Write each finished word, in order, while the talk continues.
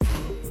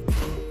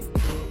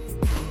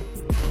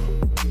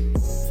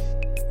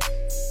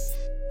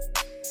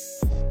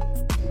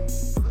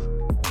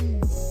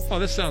Oh,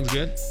 this sounds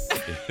good.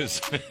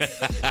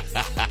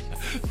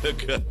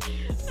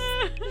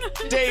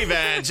 Dave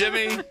and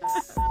Jimmy.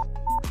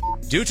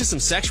 Due to some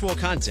sexual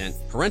content,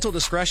 parental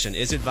discretion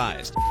is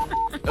advised.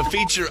 A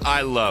feature I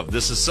love.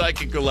 This is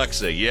Psychic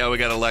Alexa. Yeah, we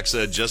got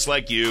Alexa just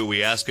like you.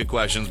 We ask her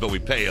questions, but we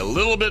pay a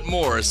little bit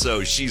more,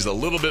 so she's a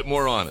little bit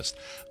more honest.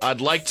 I'd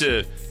like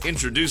to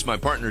introduce my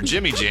partner,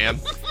 Jimmy Jam,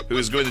 who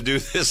is going to do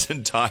this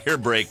entire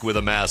break with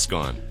a mask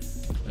on.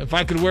 If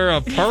I could wear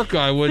a parka,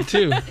 I would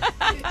too.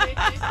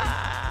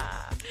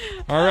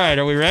 All right,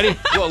 are we ready?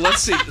 Well,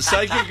 let's see.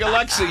 Psychic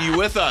Alexa, you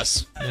with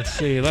us? Let's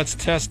see. Let's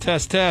test.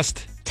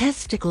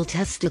 Testicle.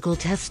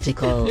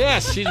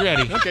 Yes, she's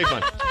ready. Okay,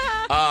 fine.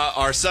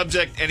 Our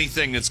subject,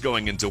 anything that's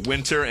going into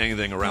winter,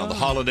 anything around the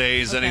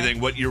holidays,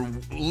 anything, what you're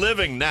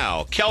living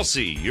now.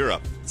 Kelsey, you're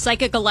up.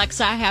 Psychic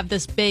Alexa, I have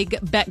this big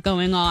bet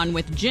going on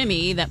with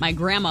Jimmy that my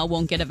grandma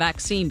won't get a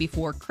vaccine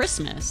before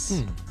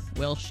Christmas.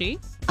 Will she?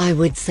 I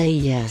would say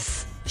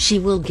yes. She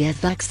will get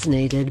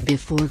vaccinated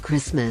before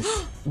Christmas,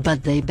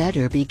 but they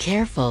better be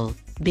careful,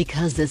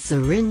 because the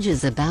syringe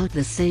is about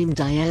the same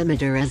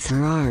diameter as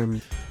her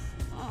arm.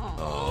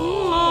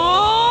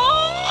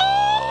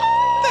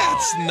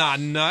 That's not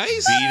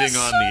nice. Beating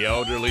on the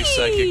elderly,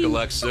 Psychic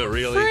Alexa,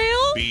 really?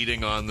 Frail?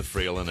 Beating on the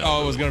frail and elderly.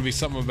 Oh, it was going to be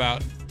something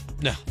about...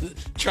 No,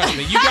 trust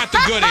me, you got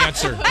the good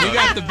answer. You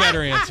got the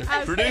better answer.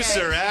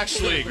 Producer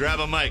Ashley, grab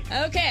a mic.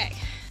 Okay.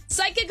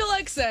 Psychic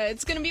Alexa,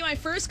 it's going to be my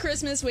first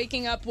Christmas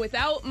waking up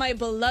without my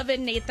beloved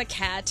Nate the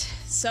cat.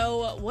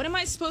 So what am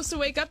I supposed to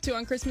wake up to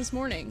on Christmas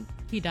morning?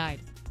 He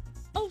died.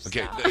 Oh,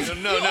 Okay, stop.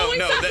 no, You always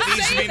have that to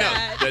needs to say be known.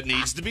 that. That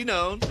needs to be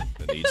known.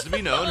 That needs to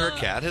be known. Her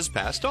cat has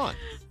passed on.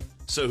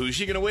 So who's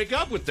she going to wake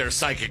up with there,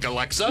 Psychic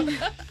Alexa?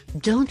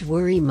 Don't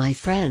worry, my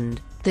friend.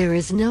 There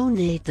is no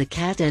Nate the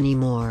cat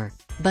anymore.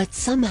 But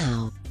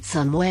somehow,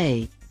 some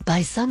way,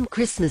 by some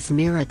Christmas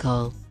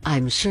miracle,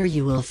 I'm sure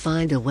you will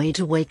find a way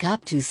to wake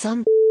up to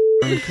some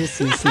on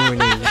Christmas morning.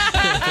 Every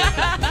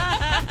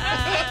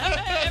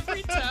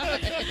time.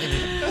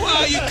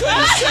 Well, you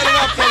couldn't set it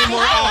up any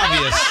more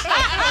obvious.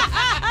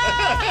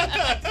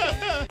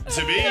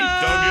 To me,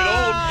 don't get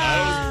old.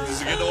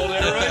 Does it get old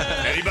era?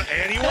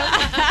 Anyone?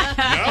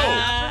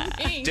 No.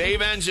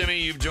 Dave and Jimmy,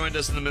 you've joined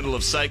us in the middle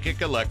of Psychic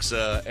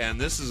Alexa,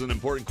 and this is an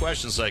important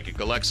question, Psychic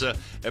Alexa.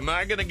 Am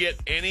I going to get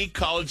any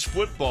college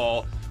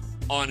football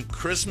on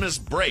Christmas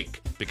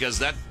break? Because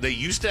they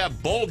used to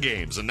have bowl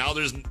games, and now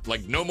there's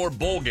like no more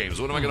bowl games.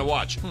 What am I going to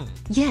watch?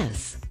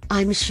 Yes,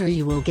 I'm sure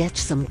you will get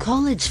some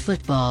college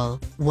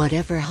football.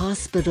 Whatever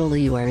hospital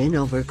you are in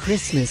over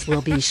Christmas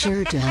will be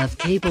sure to have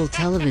cable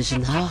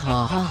television. Ha ha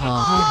ha ha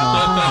ha ha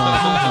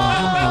ha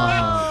ha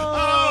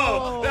ha.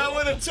 Oh, that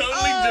went a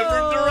totally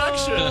different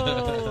direction.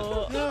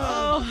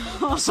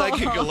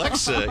 Psychic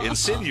Alexa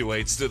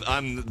insinuates that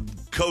I'm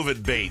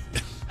COVID bait,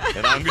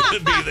 and I'm going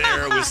to be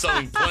there with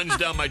something plunged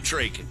down my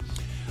trach.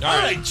 All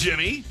right,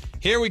 Jimmy.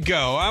 Here we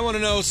go. I want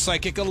to know,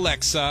 Psychic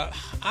Alexa.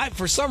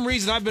 For some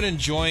reason, I've been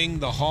enjoying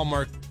the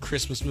Hallmark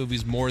Christmas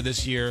movies more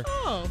this year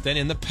than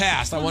in the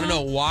past. I want to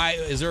know why.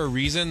 Is there a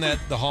reason that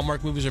the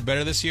Hallmark movies are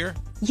better this year?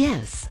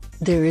 Yes,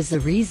 there is a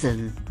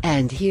reason,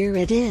 and here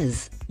it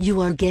is.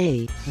 You are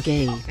gay.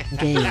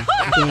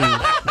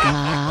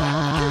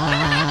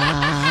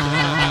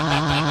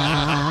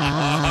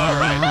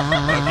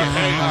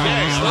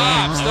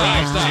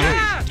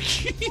 Stop.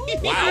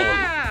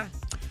 Wow.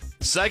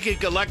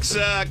 Psychic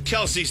Alexa,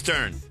 Kelsey's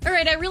turn. All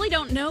right, I really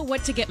don't know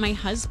what to get my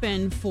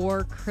husband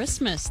for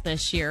Christmas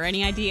this year.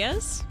 Any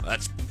ideas?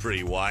 That's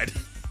pretty wide.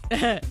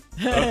 Get it.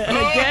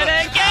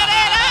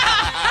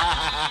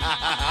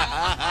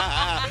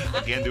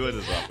 I can't do it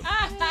as often.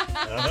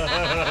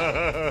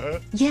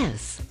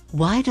 Yes,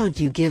 why don't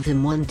you give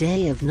him one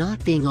day of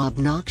not being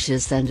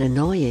obnoxious and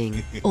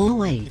annoying? Oh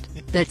wait,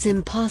 that's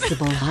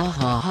impossible. Ha ha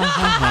ha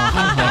ha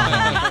ha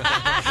ha.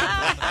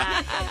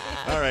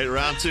 All right,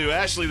 round two.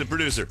 Ashley, the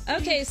producer.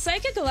 Okay,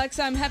 Psychic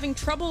Alexa, I'm having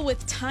trouble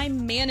with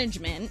time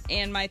management,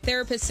 and my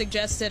therapist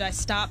suggested I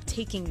stop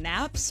taking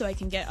naps so I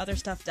can get other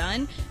stuff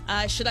done.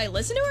 Should I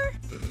listen to her?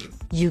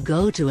 You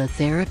go to a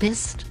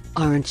therapist?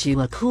 Aren't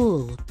you a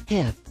cool,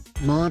 hip,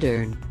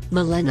 modern,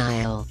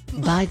 millennial?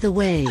 By the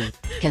way,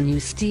 can you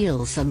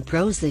steal some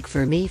Prozac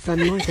for me from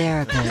your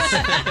therapist?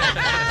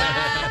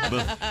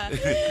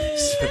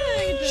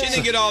 She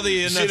didn't get all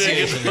the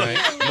enunciation right.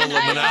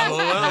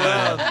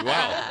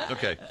 Wow.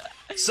 Okay.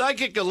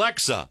 Psychic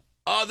Alexa,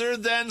 other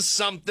than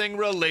something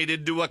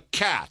related to a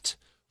cat,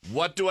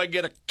 what do I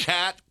get a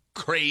cat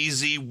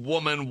crazy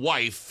woman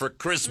wife for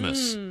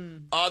Christmas?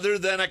 Other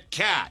than a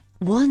cat.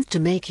 Want to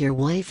make your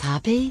wife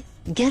happy?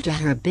 Get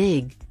her a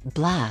big,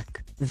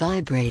 black,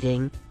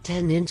 vibrating,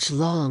 10-inch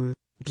long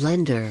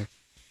blender.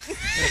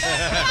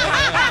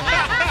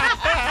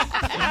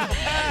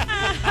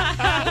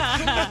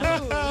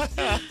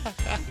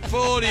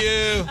 Fooled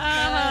you.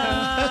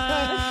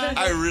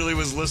 I really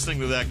was listening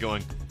to that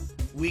going,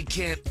 we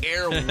can't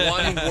air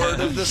one word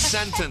of the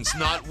sentence,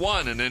 not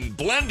one, and then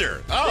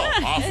blender. Oh,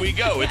 off we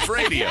go. It's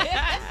radio.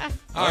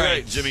 All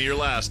right, Jimmy, you're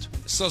last.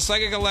 So,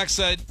 Psychic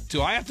Alexa,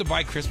 do I have to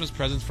buy Christmas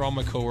presents for all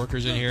my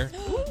coworkers in here?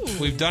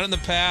 We've done it in the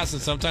past,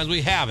 and sometimes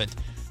we haven't.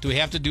 Do we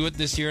have to do it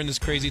this year in this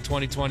crazy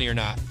 2020 or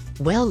not?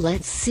 Well,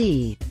 let's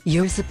see.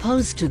 You're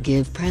supposed to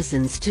give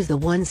presents to the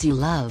ones you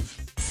love.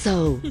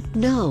 So,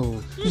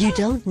 no, you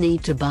don't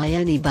need to buy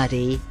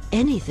anybody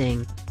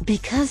anything,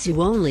 because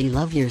you only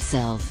love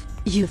yourself.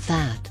 You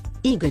fat,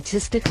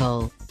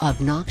 egotistical,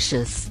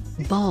 obnoxious,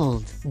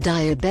 bald,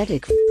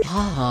 diabetic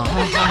ha ha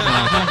ha ha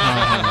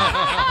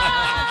ha.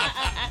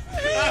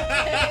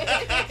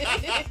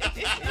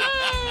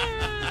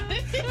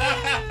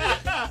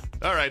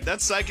 All right,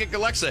 that's Psychic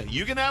Alexa.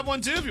 You can have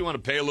one too if you want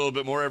to pay a little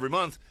bit more every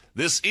month.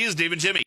 This is Dave and Jimmy.